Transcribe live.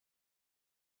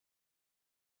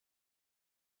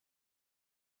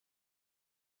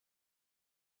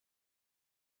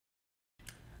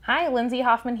Hi, Lyndsey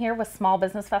Hoffman here with Small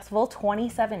Business Festival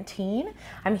 2017.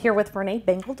 I'm here with René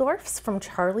Banglesdorf from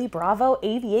Charlie Bravo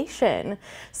Aviation.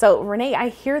 So René, I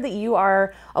hear that you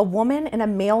are a woman in a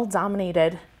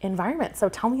male-dominated environment. So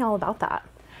tell me all about that.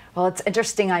 Well, it's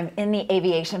interesting. I'm in the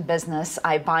aviation business.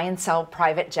 I buy and sell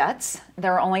private jets.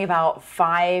 There are only about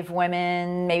 5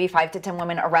 women, maybe 5 to 10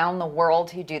 women around the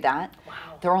world who do that. Wow.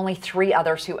 There are only 3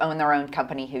 others who own their own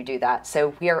company who do that.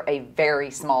 So we are a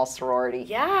very small sorority.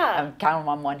 Yeah. Count them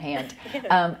on one hand.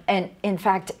 And in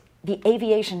fact, the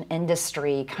aviation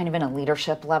industry, kind of in a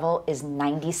leadership level, is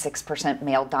 96%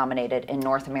 male dominated in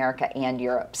North America and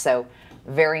Europe. So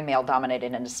very male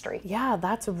dominated industry. Yeah,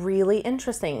 that's really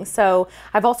interesting. So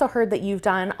I've also heard that you've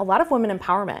done a lot of women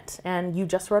empowerment and you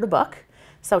just wrote a book.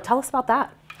 So tell us about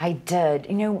that. I did.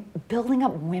 You know, building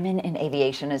up women in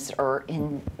aviation or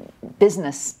in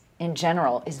business in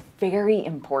general is very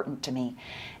important to me.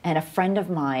 And a friend of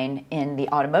mine in the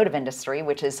automotive industry,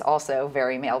 which is also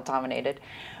very male dominated,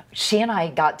 she and I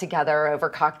got together over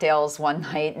cocktails one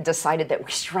night and decided that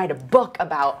we should write a book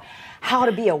about how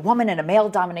to be a woman in a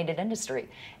male-dominated industry.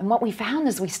 And what we found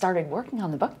as we started working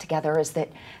on the book together is that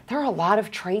there are a lot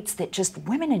of traits that just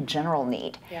women in general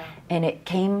need. Yeah. And it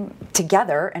came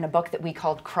together in a book that we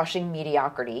called Crushing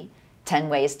Mediocrity, 10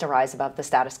 Ways to Rise Above the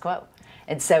Status Quo.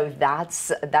 And so that's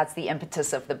the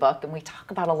impetus of the book. And we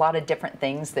talk about a lot of different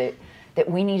things that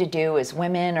we need to do as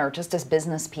women or just as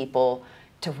business people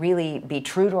to really be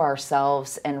true to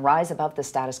ourselves and rise above the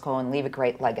status quo and leave a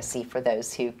great legacy for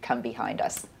those who come behind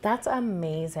us. That's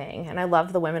amazing. And I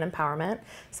love the women empowerment.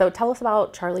 So tell us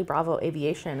about Charlie Bravo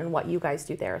Aviation and what you guys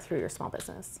do there through your small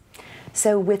business.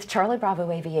 So with Charlie Bravo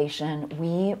Aviation,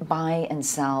 we buy and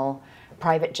sell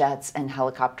private jets and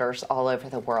helicopters all over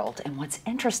the world. And what's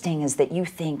interesting is that you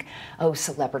think, oh,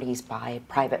 celebrities buy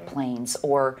private planes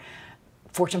or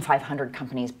Fortune 500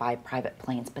 companies buy private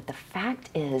planes. But the fact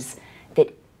is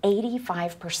that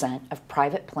 85% of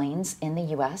private planes in the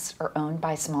U.S. are owned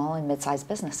by small and mid-sized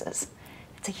businesses.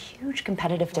 It's a huge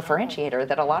competitive differentiator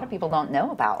that a lot of people don't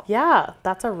know about. Yeah,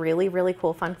 that's a really, really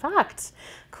cool fun fact.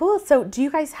 Cool. So do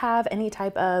you guys have any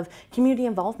type of community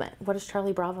involvement? What does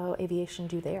Charlie Bravo Aviation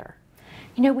do there?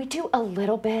 You know, we do a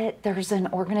little bit. There's an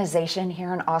organization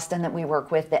here in Austin that we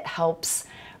work with that helps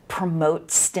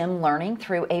promote STEM learning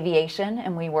through aviation,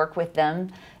 and we work with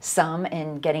them some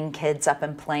in getting kids up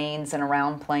in planes and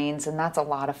around planes, and that's a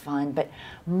lot of fun. But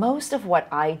most of what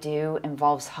I do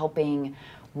involves helping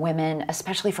women,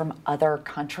 especially from other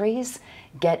countries,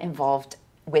 get involved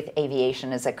with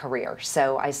aviation as a career.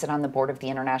 So I sit on the board of the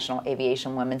International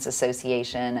Aviation Women's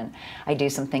Association, and I do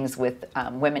some things with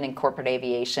women in corporate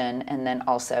aviation, and then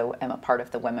also am a part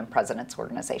of the Women Presidents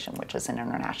Organization, which is an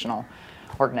international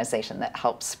organization that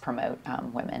helps promote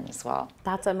women as well.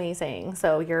 That's amazing.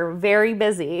 So you're very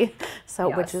busy, so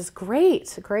Yes. Which is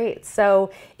great, great.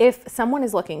 So if someone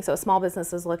is looking, so a small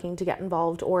business is looking to get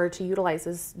involved or to utilize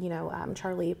this,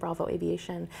 Charlie Bravo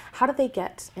Aviation, how do they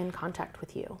get in contact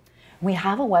with you? We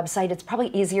have a website. It's probably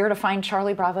easier to find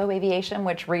Charlie Bravo Aviation,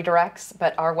 which redirects,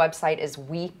 but our website is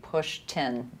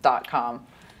wepush10.com.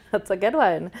 That's a good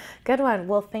one. Good one.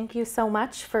 Well, thank you so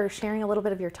much for sharing a little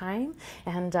bit of your time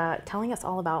and telling us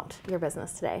all about your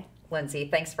business today. Lyndsey,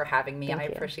 thanks for having me. Thank I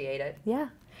you. appreciate it. Yeah.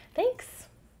 Thanks.